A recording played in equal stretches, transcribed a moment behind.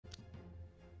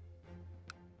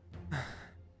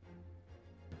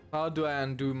How do I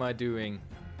undo my doing?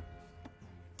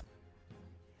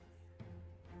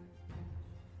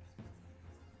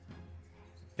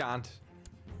 Can't.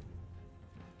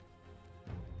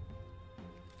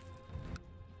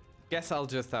 Guess I'll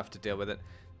just have to deal with it.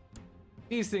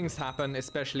 These things happen,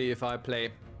 especially if I play.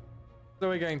 So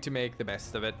we're going to make the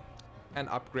best of it and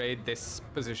upgrade this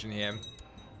position here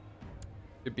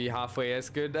to be halfway as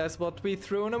good as what we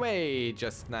thrown away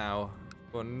just now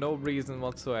for no reason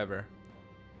whatsoever.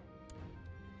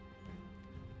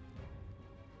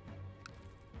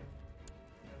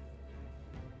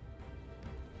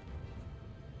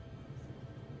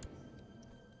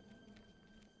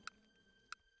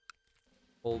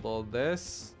 Hold all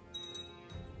this.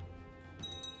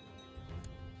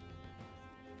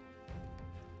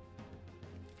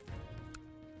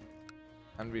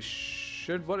 And we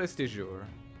should... What is de jure?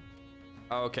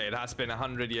 Okay, it has been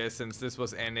 100 years since this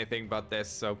was anything but this,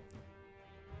 so...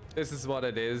 This is what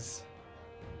it is.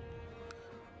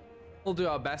 We'll do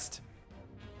our best.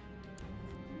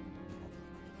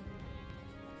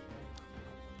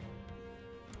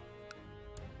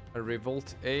 A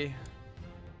revolt, eh?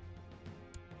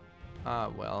 Ah,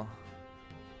 well.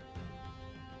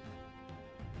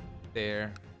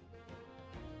 There.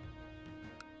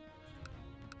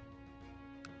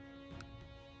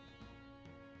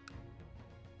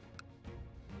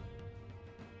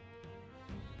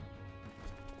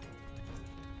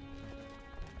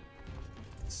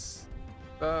 It's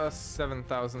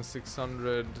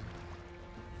 7,600.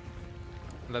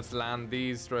 Let's land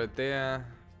these right there.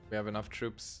 We have enough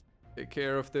troops to take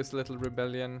care of this little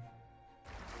rebellion.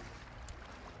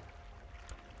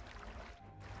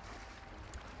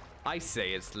 I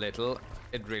say it's little,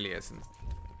 it really isn't.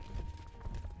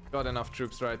 Got enough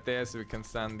troops right there so we can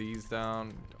stand these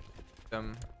down.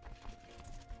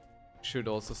 Should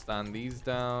also stand these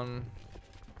down.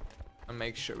 And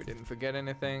make sure we didn't forget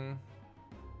anything.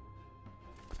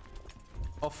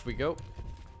 Off we go.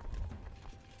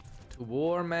 To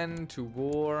war, men, to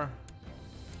war.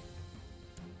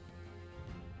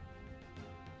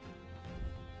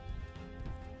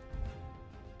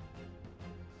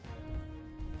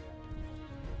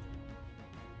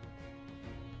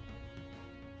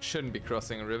 Shouldn't be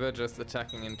crossing a river, just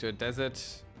attacking into a desert.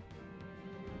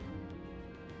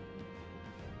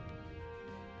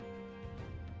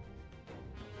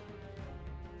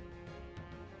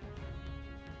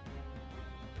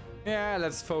 Yeah,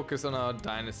 let's focus on our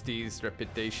dynasty's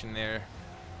reputation there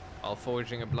while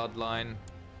forging a bloodline.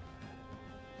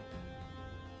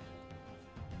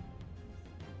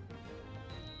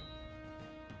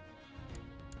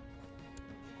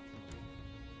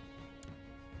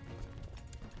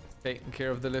 Taking care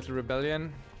of the little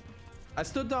rebellion. I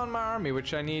stood down my army,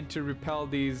 which I need to repel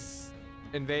these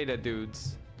invader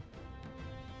dudes,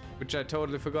 which I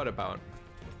totally forgot about.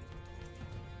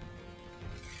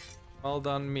 Well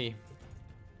done, me.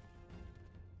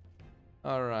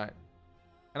 Alright.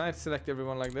 Can I select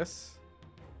everyone like this?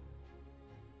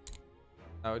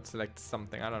 Oh, it selects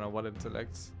something. I don't know what it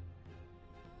selects.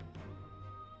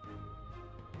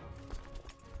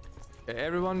 Okay,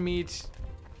 everyone meet.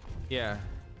 Yeah.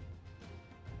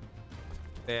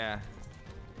 There.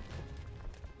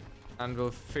 And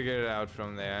we'll figure it out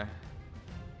from there.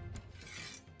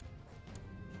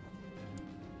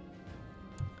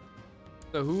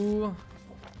 So who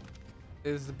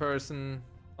is the person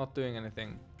not doing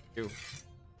anything? You.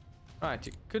 Right,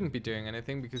 you couldn't be doing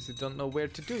anything because you don't know where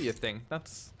to do your thing.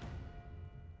 That's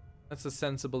a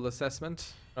sensible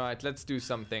assessment. Right, let's do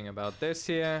something about this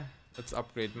here. Let's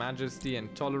upgrade majesty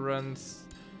and tolerance.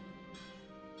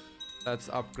 Let's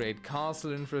upgrade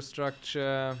castle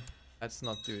infrastructure. Let's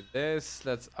not do this.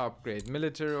 Let's upgrade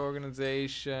military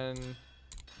organization.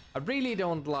 I really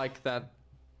don't like that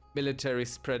military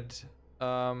spread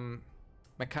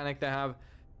mechanic they have.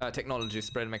 Technology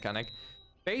spread mechanic.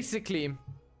 Basically,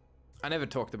 I never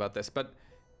talked about this, but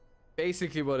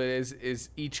basically what it is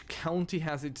each county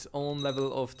has its own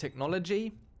level of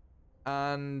technology,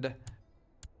 and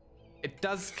it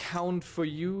does count for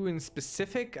you in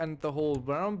specific and the whole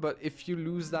realm, but if you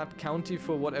lose that county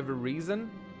for whatever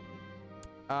reason,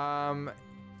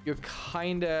 you're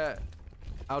kinda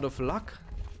out of luck.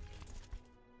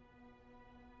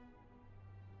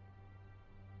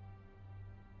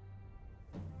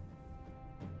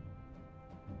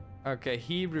 Okay,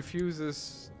 he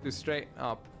refuses to straighten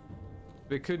up.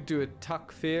 We could do a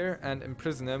tuck fear and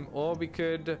imprison him, or we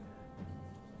could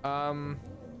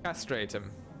castrate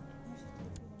him.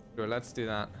 Sure, let's do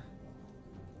that.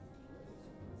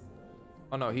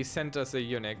 Oh no, he sent us a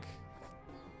eunuch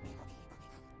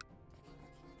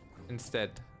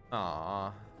instead.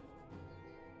 Ah.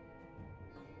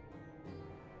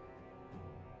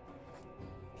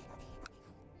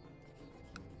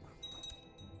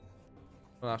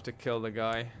 I'll have to kill the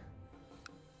guy.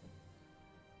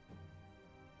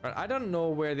 Right, I don't know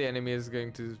where the enemy is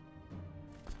going to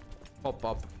pop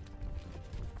up.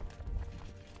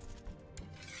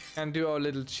 And do our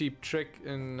little cheap trick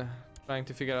in trying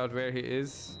to figure out where he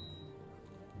is.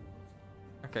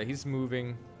 Okay, he's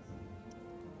moving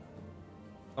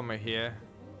somewhere here.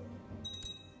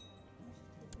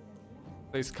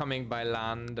 So he's coming by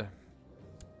land.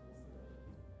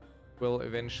 Will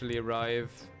eventually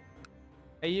arrive.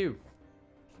 Hey, you.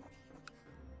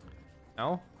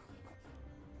 No?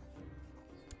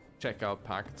 Check out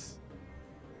pacts.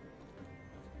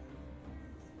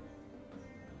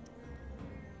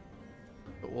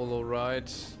 All alright.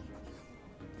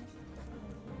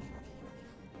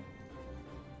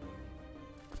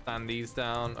 Stand these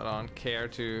down. I don't care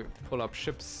to pull up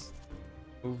ships.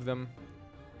 Move them.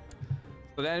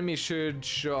 So the enemy should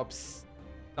show up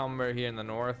somewhere here in the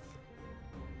north.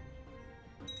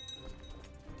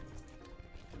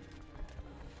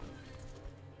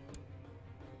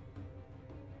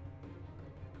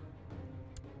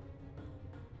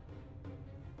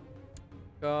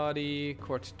 Gotti,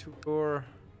 Court Tutor.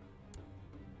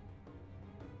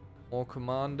 More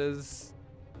commanders.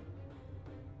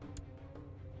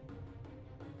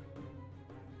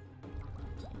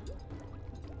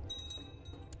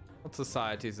 What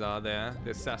societies are there?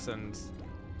 The assassins.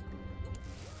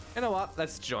 You know what?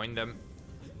 Let's join them.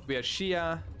 We are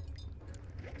Shia.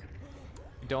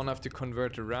 We don't have to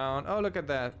convert around. Oh, look at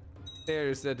that.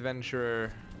 There's the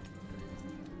adventurer.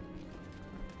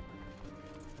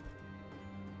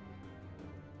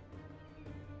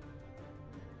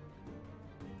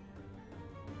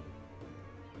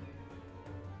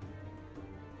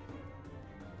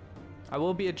 I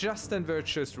will be a just and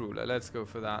virtuous ruler. Let's go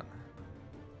for that.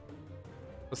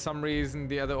 For some reason,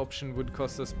 the other option would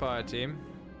cost us piety.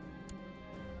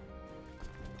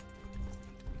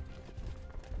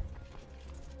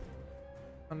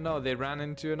 Oh no, they ran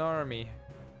into an army.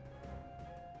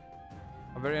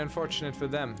 Very unfortunate for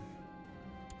them.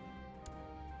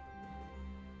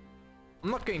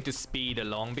 I'm not going to speed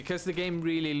along because the game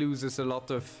really loses a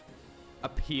lot of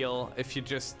appeal if you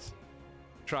just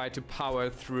try to power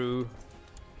through.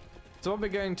 So what we're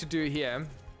going to do here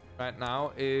right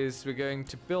now is we're going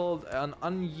to build an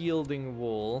unyielding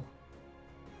wall,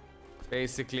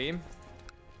 basically,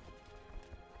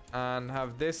 and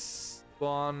have this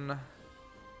one.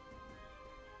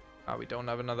 Ah, we don't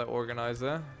have another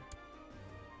organizer.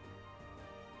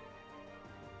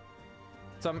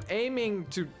 So I'm aiming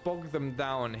to bog them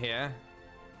down here.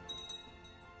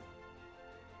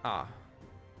 Ah.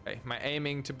 Okay, my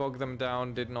aiming to bog them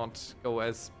down did not go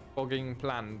as bogging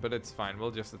planned, but it's fine.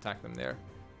 We'll just attack them there.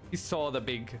 He saw the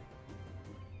big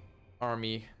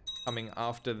army coming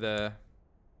after the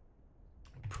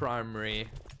primary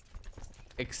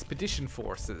expedition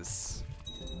forces.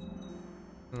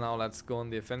 Now let's go on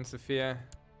the offensive here.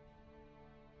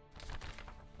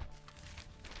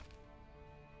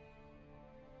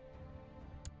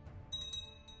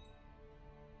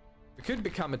 We could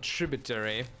become a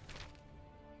tributary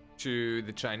to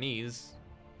the Chinese.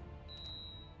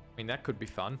 I mean, that could be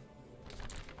fun.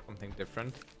 Something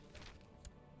different.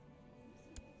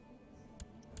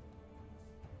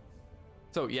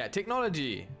 So yeah,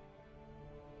 technology.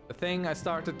 The thing I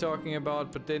started talking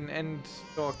about but didn't end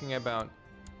talking about.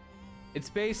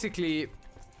 It's basically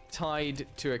tied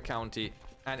to a county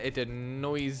and it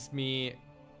annoys me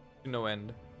to no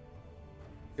end.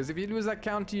 Because if you lose that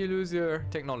county, you lose your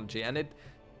technology, and it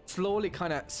slowly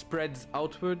kind of spreads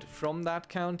outward from that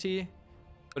county,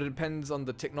 but it depends on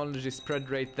the technology spread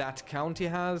rate that county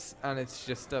has, and it's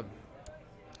just a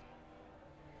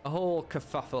whole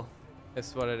kerfuffle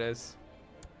is what it is.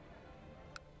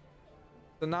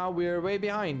 So now we're way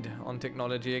behind on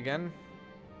technology again.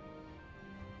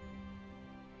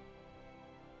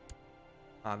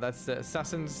 Ah, that's the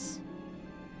assassins.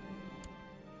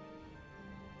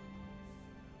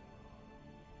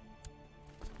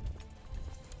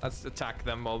 Let's attack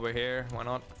them while we're here. Why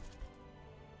not?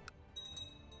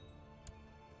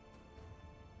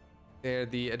 There,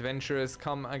 the adventurers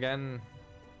come again.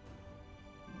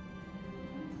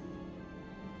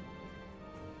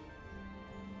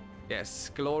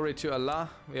 Yes, glory to Allah.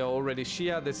 We are already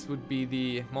Shia. This would be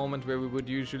the moment where we would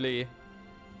usually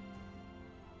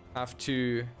have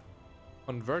to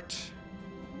convert.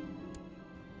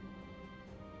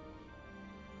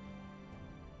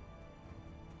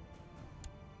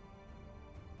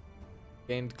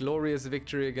 Gained glorious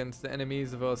victory against the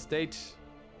enemies of our state.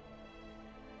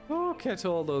 Look at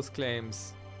all those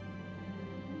claims.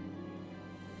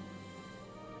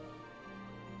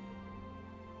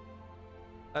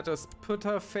 Let us put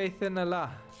our faith in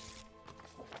Allah.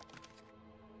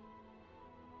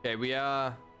 Okay, we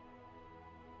are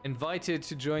invited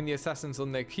to join the assassins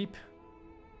on their keep.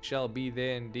 Shall be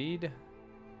there indeed.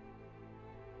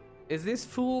 Is this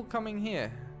fool coming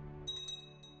here?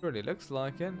 Surely looks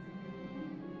like it.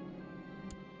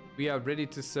 We are ready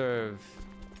to serve.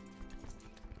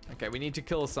 Okay, we need to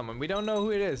kill someone. We don't know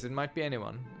who it is. It might be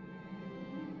anyone.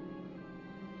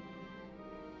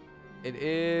 It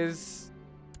is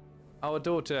our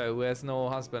daughter who has no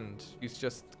husband. She's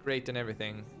just great and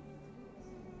everything.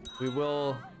 We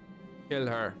will kill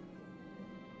her.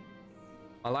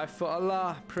 My life for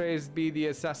Allah. Praised be the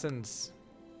assassins.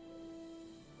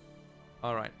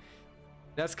 Alright.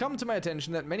 It has come to my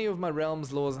attention that many of my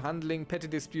realm's laws handling petty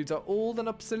disputes are old and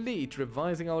obsolete.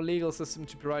 Revising our legal system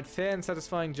to provide fair and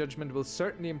satisfying judgment will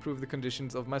certainly improve the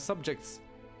conditions of my subjects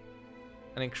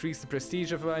and increase the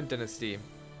prestige of my dynasty.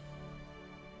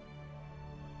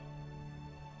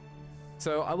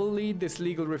 So I will lead this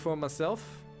legal reform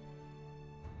myself.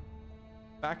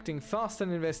 Acting fast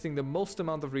and investing the most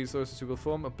amount of resources, we will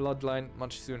form a bloodline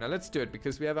much sooner. Let's do it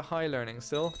because we have a high learning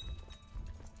still.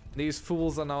 These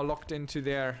fools are now locked into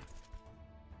their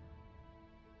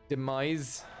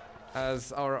demise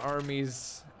as our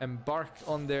armies embark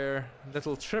on their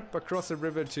little trip across a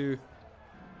river to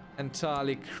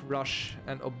entirely crush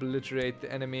and obliterate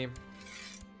the enemy.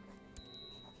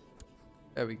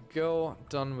 There we go.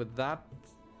 Done with that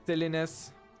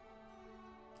silliness.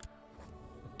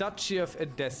 Duchy of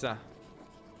Edessa.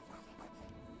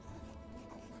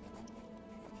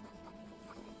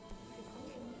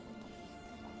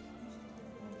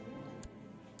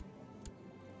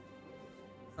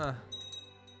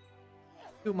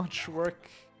 Too much work.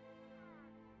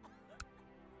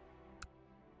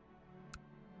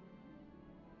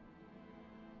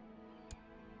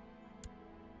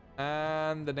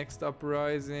 And the next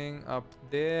uprising up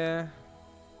there.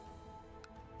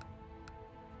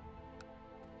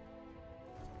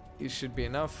 It should be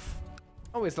enough.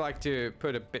 I always like to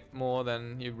put a bit more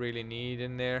than you really need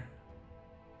in there.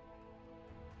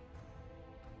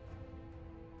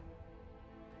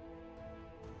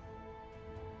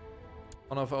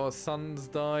 One of our sons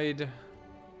died.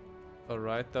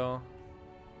 Alright though.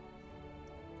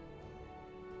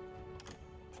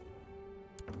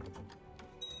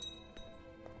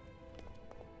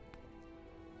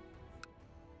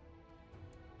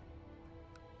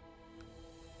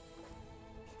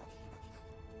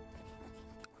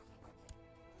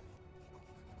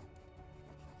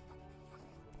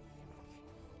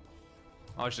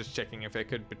 I was just checking if I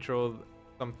could betroth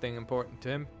something important to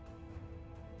him.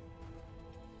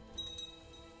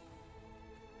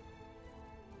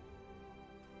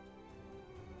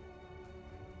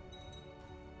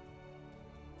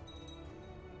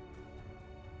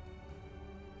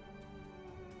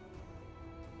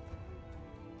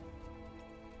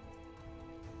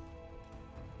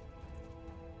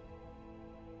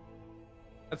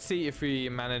 Let's see if we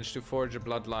manage to forge a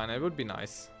bloodline. It would be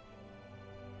nice.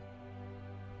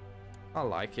 I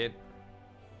like it.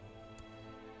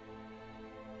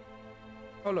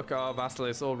 Oh look, our vassal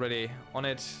is already on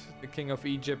it. The king of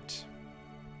Egypt.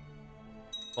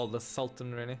 Well, the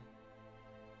sultan really.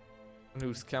 And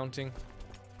who's counting?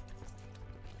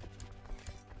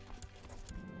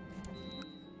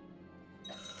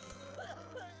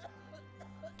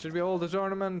 Should we hold the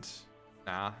tournament?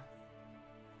 Nah.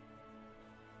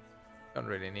 Don't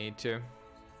really need to.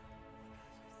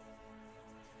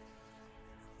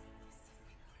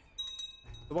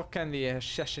 What can the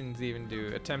Chechens even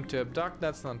do? Attempt to abduct,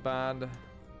 that's not bad.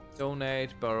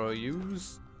 Donate, borrow,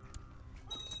 use.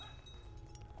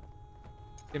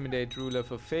 Intimidate ruler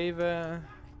for favor.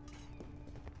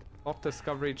 Plot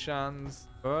discovery chance.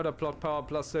 Murder plot power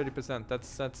plus 30%.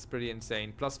 That's pretty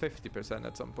insane. Plus 50%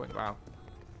 at some point. Wow.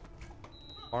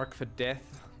 Mark for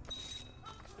death.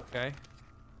 Okay.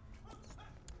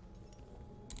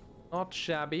 Not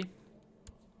shabby.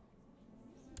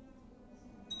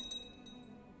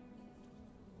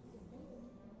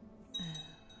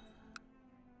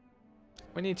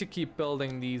 We need to keep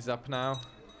building these up now.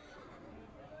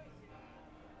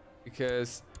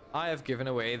 Because I have given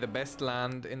away the best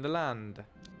land in the land.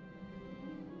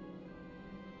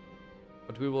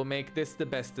 But we will make this the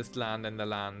bestest land in the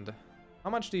land. How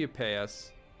much do you pay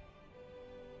us?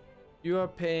 You are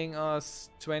paying us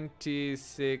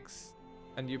 26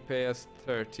 and you pay us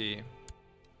 30.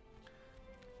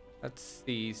 Let's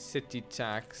see, city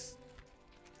tax.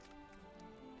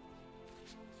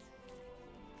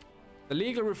 The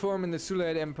legal reform in the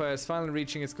Sultanate Empire is finally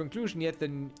reaching its conclusion, yet the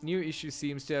new issue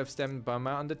seems to have stemmed by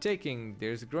my undertaking.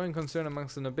 There is a growing concern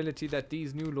amongst the nobility that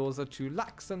these new laws are too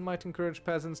lax and might encourage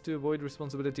peasants to avoid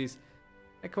responsibilities,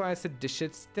 acquire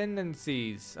seditious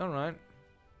tendencies. Alright.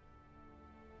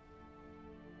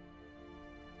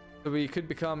 So we could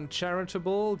become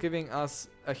charitable, giving us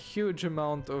a huge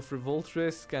amount of revolt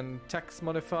risk and tax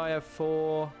modifier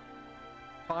for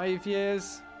 5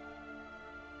 years.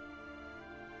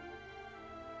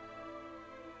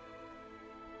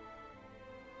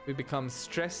 We become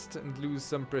stressed and lose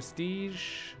some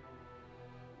prestige.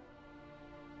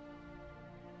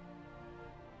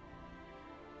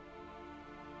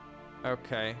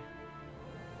 Okay.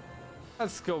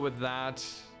 Let's go with that.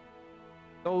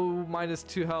 Though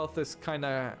 -2 health is kind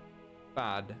of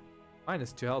bad.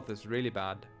 -2 health is really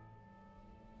bad.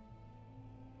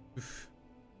 Oof.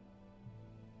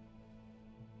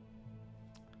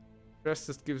 Rest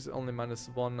just gives only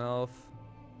 -1 health.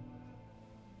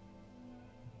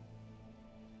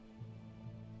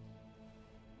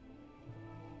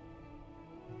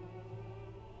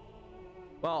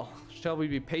 Well, shall we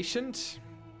be patient?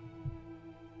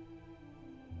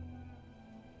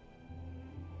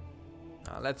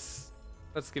 Let's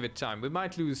give it time. We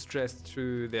might lose stress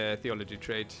through the theology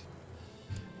trait.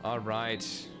 All right.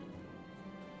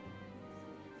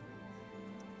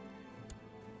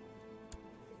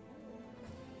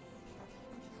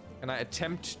 Can I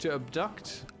attempt to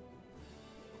abduct?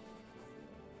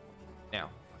 No.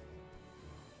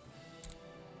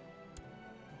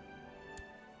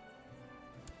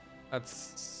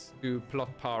 Let's do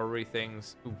plot powery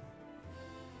things. Ooh.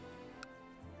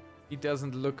 He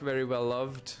doesn't look very well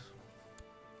loved.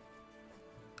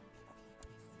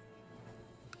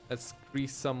 Let's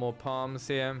grease some more palms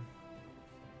here.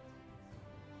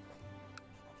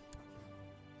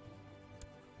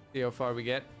 See how far we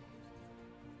get.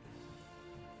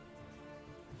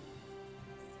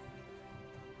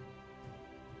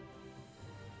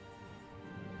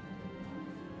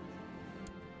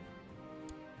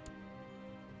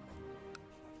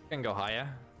 Can go higher.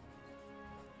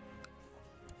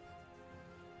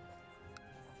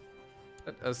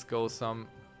 Let us go some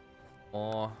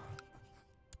more.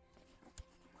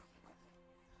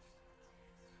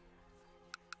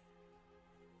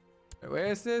 Where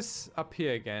is this? Up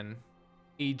here again.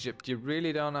 Egypt, you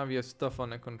really don't have your stuff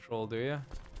under control, do you?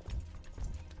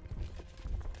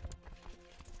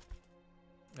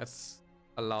 Let's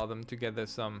allow them to gather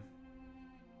some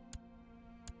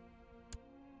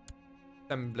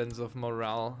semblance of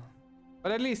morale.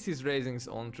 But at least he's raising his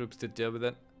own troops to deal with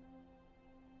it.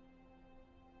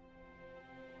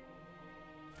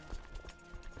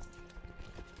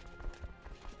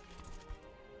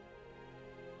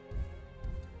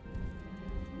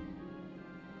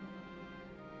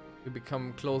 We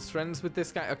become close friends with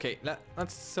this guy. Okay,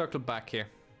 let's circle back here.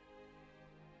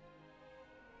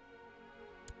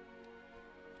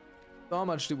 So how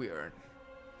much do we earn?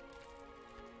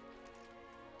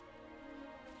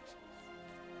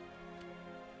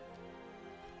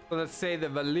 So let's say the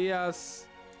Vilayas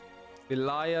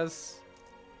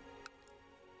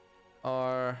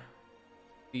are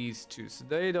these two. So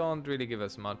they don't really give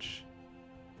us much.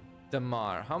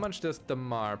 Damar. How much does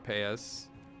Damar pay us?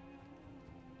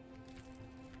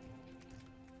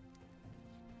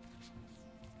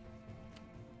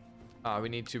 We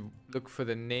need to look for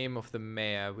the name of the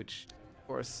mayor, which of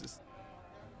course is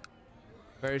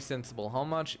very sensible. How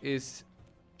much is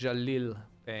Jalil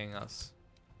paying us?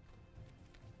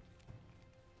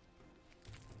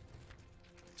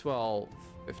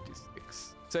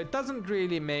 1256. So it doesn't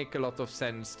really make a lot of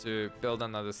sense to build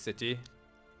another city.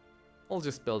 We'll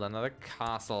just build another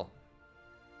castle.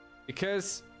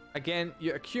 Because, again,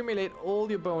 you accumulate all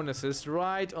your bonuses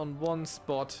right on one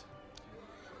spot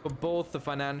for both the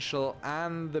financial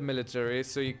and the military,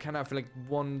 so you can have like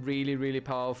one really, really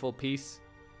powerful piece.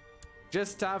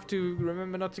 Just have to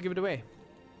remember not to give it away.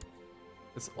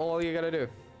 That's all you gotta do.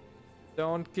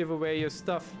 Don't give away your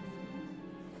stuff.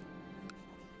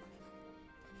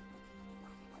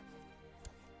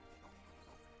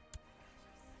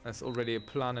 That's already a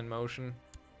plan in motion.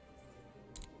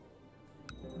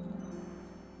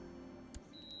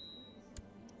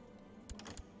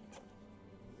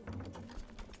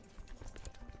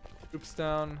 Troops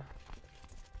down.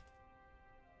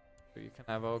 So you can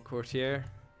have our courtier.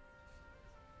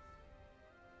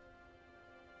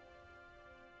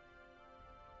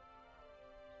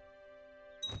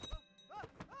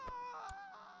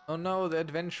 Oh no, the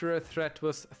adventurer threat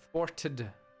was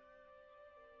thwarted.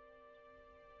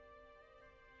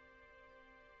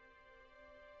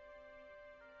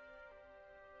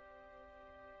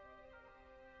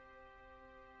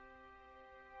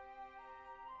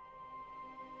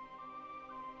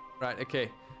 Right,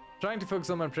 okay. Trying to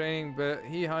focus on my training, but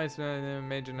he hides the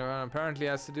major neuron. Apparently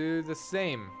has to do the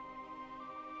same.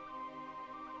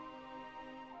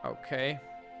 Okay.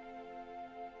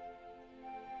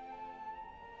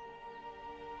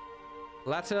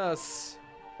 Let us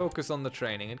focus on the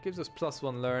training. It gives us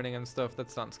 +1 learning and stuff. That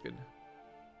sounds good.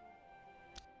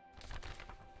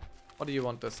 What do you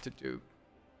want us to do?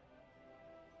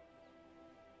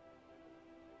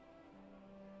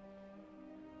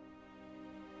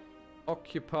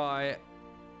 Occupy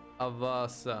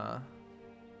Avasa.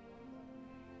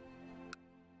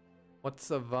 What's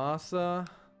Avasa?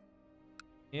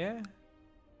 Yeah.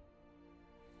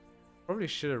 Probably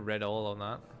should have read all of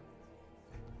that.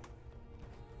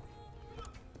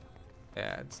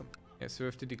 Yeah, so we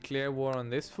have to declare war on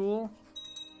this fool.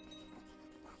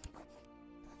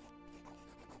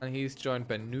 And he's joined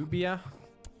by Nubia.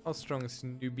 How strong is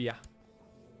Nubia?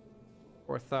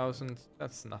 4,000.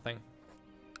 That's nothing.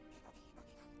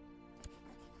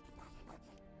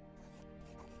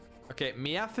 Okay,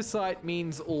 Miaphysite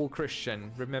means all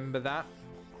Christian. Remember that?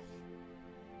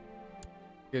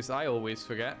 Because I always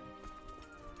forget.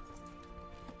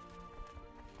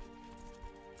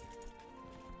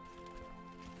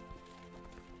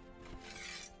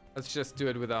 Let's just do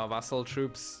it with our vassal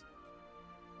troops.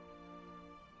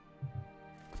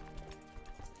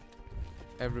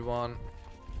 Everyone,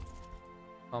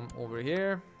 come over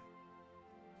here.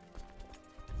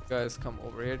 You guys come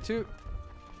over here too.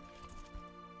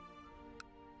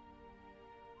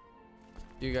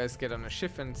 You guys get on a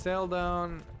ship and sail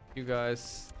down. You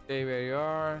guys stay where you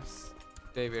are.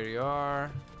 Stay where you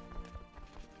are.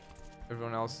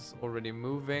 Everyone else is already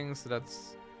moving, so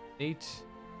that's neat.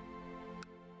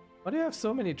 Why do you have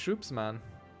so many troops, man?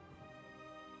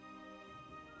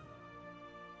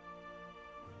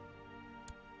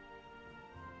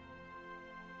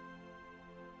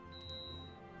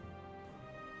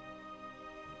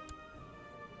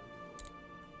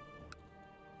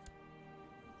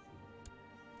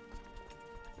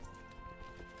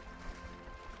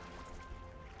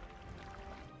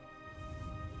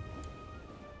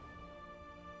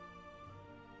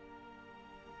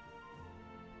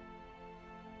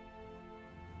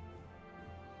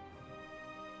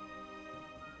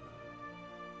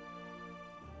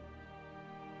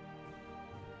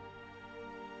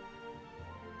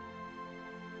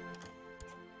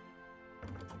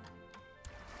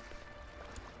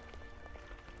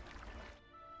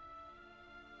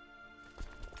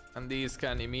 And these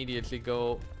can immediately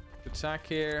go to attack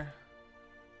here.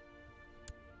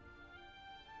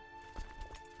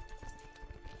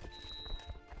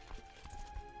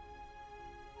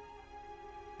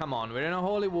 Come on, we're in a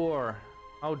holy war.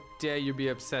 How dare you be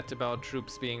upset about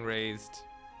troops being raised?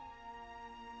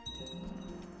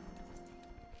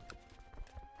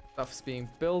 Stuff's being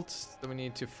built, so we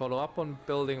need to follow up on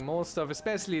building more stuff,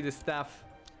 especially the stuff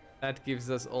that gives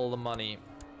us all the money.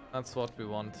 That's what we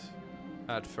want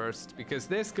at first, because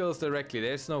this goes directly.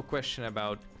 There's no question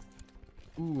about,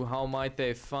 ooh, how might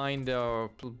they find our...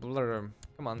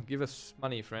 Come on, give us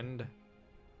money, friend.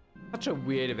 Such a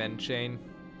weird event chain.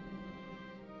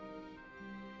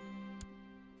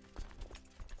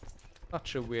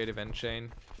 Such a weird event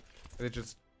chain. They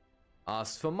just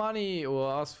ask for money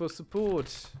or ask for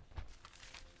support.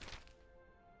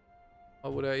 Why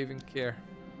would I even care?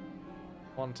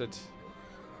 Want it.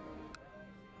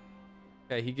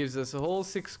 Okay, he gives us a whole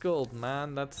 6 gold,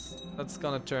 man. That's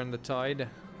gonna turn the tide.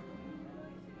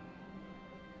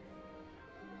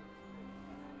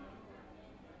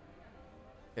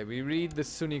 Okay, we read the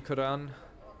Sunni Quran.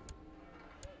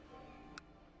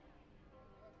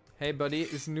 Hey buddy,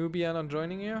 is Nubia not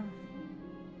joining you?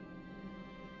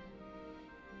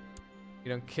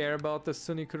 You don't care about the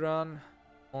Sunni Quran,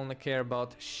 only care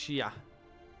about Shia.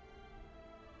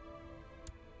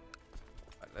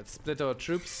 Right, let's split our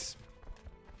troops.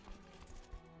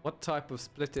 What type of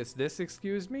split is this,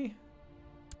 excuse me?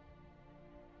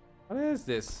 What is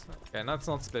this? Okay, let's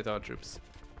not split our troops.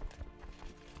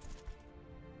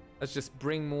 Let's just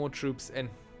bring more troops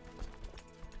in.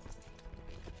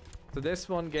 So this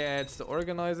one gets the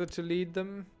organizer to lead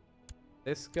them.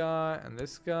 This guy and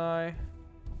this guy.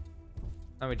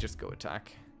 And we just go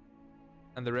attack.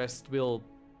 And the rest we'll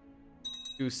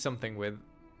do something with.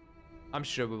 I'm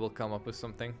sure we will come up with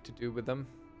something to do with them.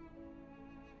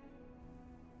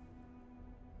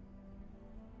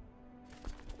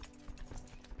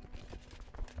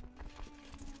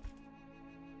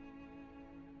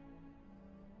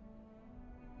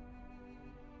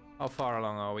 How far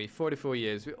along are we? 44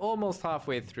 years. We're almost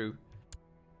halfway through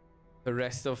the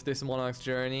rest of this Monarch's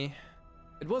journey.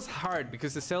 It was hard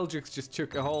because the Seljuks just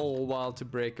took a whole while to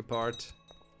break apart.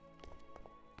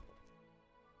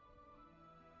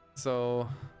 So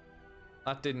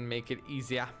that didn't make it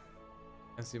easier,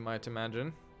 as you might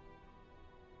imagine.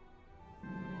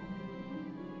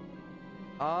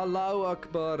 Allahu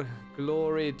Akbar,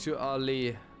 glory to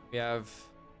Ali. We have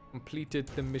completed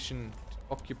the mission to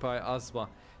occupy Aswa.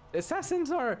 The assassins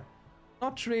are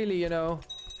not really, you know,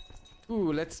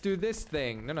 ooh, let's do this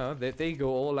thing. No, they go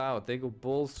all out. They go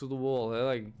balls to the wall. They're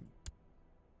like,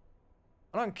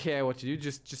 I don't care what you do,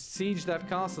 just siege that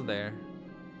castle there.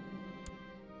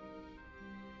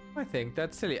 I think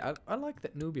that's silly. I like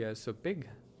that Nubia is so big.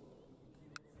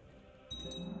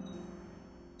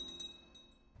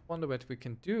 Wonder what we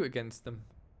can do against them.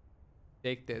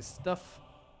 Take their stuff.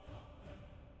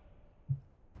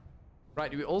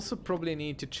 Right, we also probably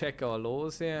need to check our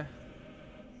laws here.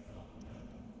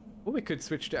 Oh, we could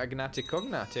switch to Agnatic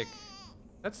Cognatic.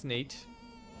 That's neat.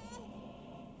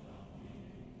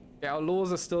 Yeah, our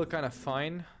laws are still kind of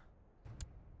fine.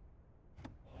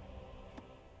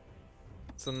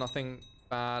 So nothing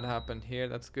bad happened here,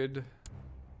 that's good.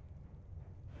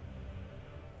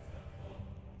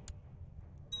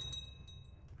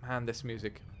 Man, this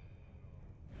music.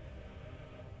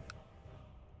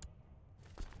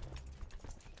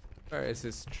 Where is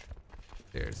this?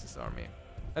 There's this army.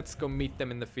 Let's go meet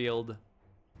them in the field.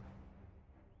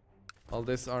 All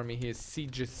this army here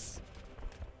sieges.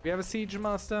 We have a siege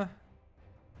master?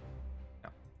 No.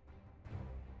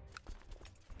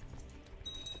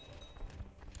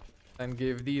 And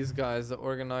give these guys the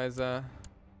organizer.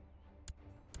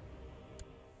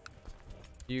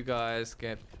 You guys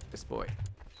get this boy.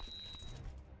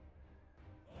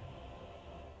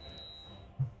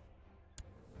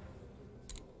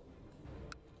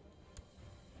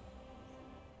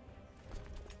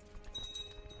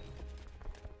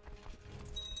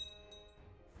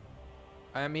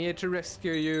 I am here to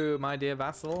rescue you, my dear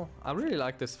vassal. I really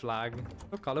like this flag.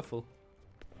 So colorful.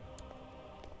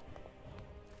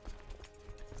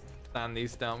 Stand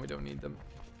these down, we don't need them.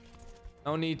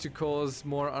 No need to cause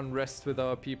more unrest with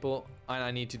our people. And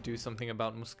I need to do something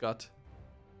about Muscat.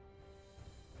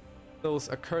 Those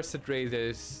accursed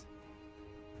raiders.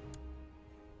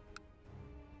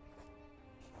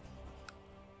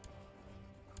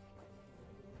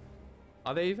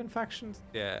 Are they even factions?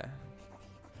 Yeah.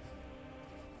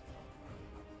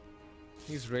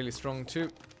 He's really strong too.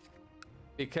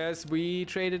 Because we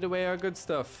traded away our good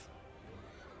stuff.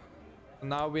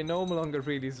 Now we're no longer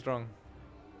really strong.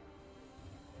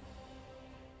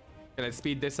 Okay, let's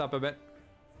speed this up a bit.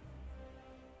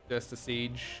 Just the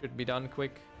siege should be done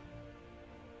quick.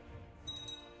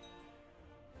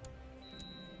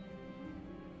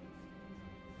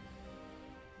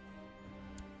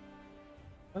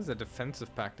 What's a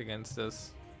defensive pact against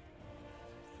us?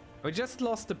 We just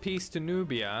lost a piece to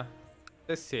Nubia.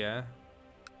 This here.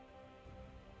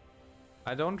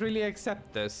 I don't really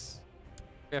accept this.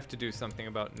 We have to do something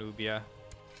about Nubia.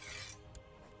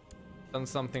 Done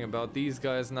something about these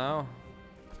guys now.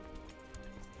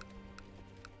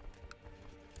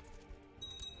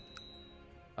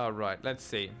 Alright, let's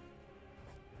see.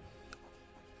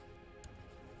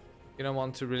 You don't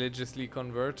want to religiously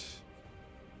convert?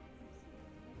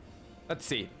 Let's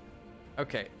see.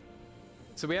 Okay.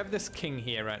 So we have this king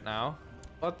here right now.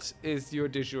 What is your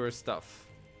de jure stuff?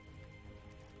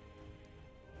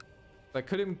 I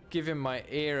couldn't give him my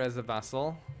heir as a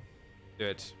vassal. Do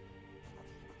it.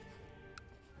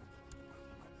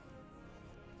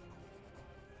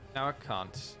 Now I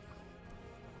can't.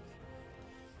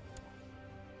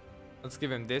 Let's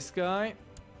give him this guy.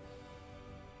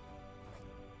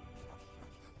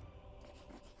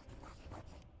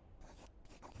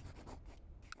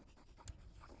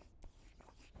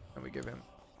 And we give him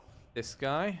this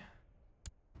guy.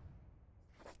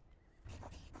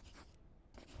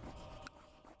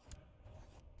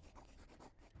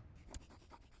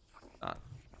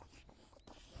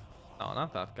 No,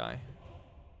 not that guy.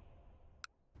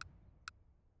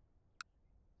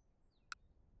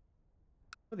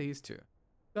 What are these two?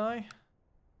 Guy?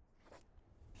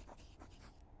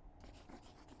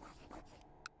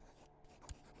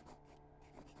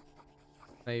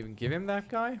 Can I even give him that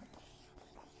guy?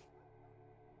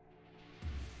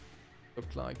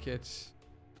 Looked like it.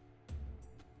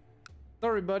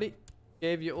 Sorry, buddy.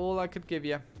 Gave you all I could give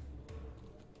you.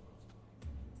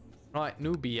 Right,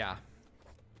 Nubia.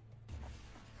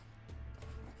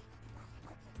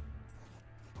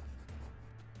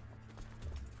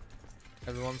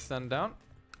 Everyone stand down.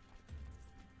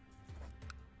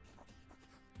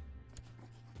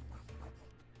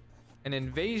 An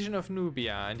invasion of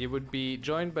Nubia, and you would be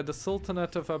joined by the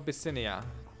Sultanate of Abyssinia.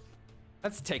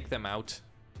 Let's take them out.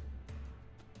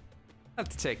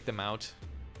 Let's take them out.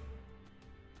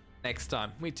 Next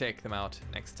time. We take them out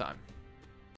next time.